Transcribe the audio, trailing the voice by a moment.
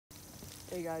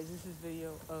Hey guys, this is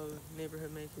video of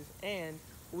neighborhood makers, and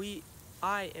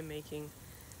I am making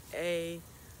a,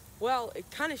 well, it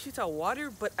kind of shoots out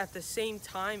water, but at the same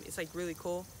time, it's like really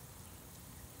cool.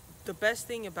 The best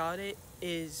thing about it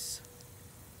is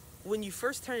when you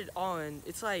first turn it on,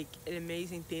 it's like an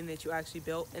amazing thing that you actually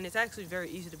built, and it's actually very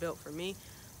easy to build for me.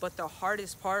 But the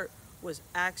hardest part was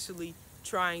actually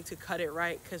trying to cut it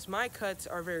right, because my cuts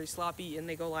are very sloppy and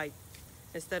they go like,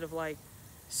 instead of like,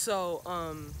 so,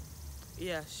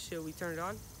 yeah, should we turn it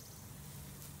on?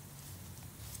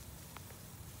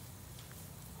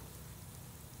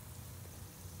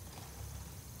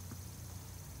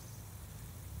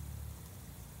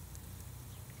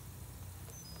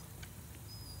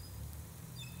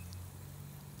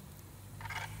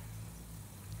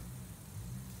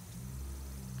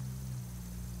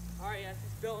 Alright, yes,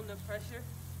 it's building the pressure.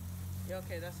 Yeah,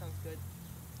 okay, that sounds good.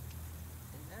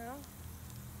 And now,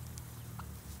 I'm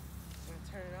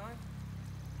gonna turn it on.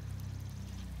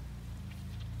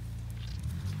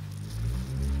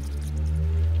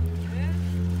 And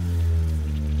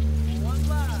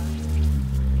voila!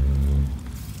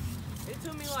 It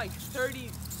took me like 30,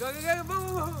 go, go, go, boom,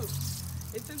 boom, boom.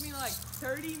 It took me like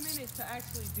 30 minutes to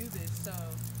actually do this, so,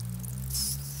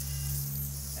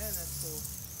 and that's cool.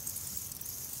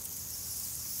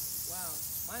 Wow,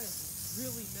 mine is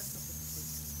really messed up with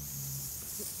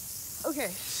this.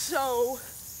 Okay, so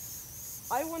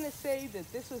I want to say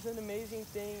that this was an amazing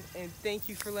thing, and thank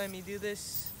you for letting me do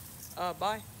this.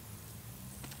 Bye.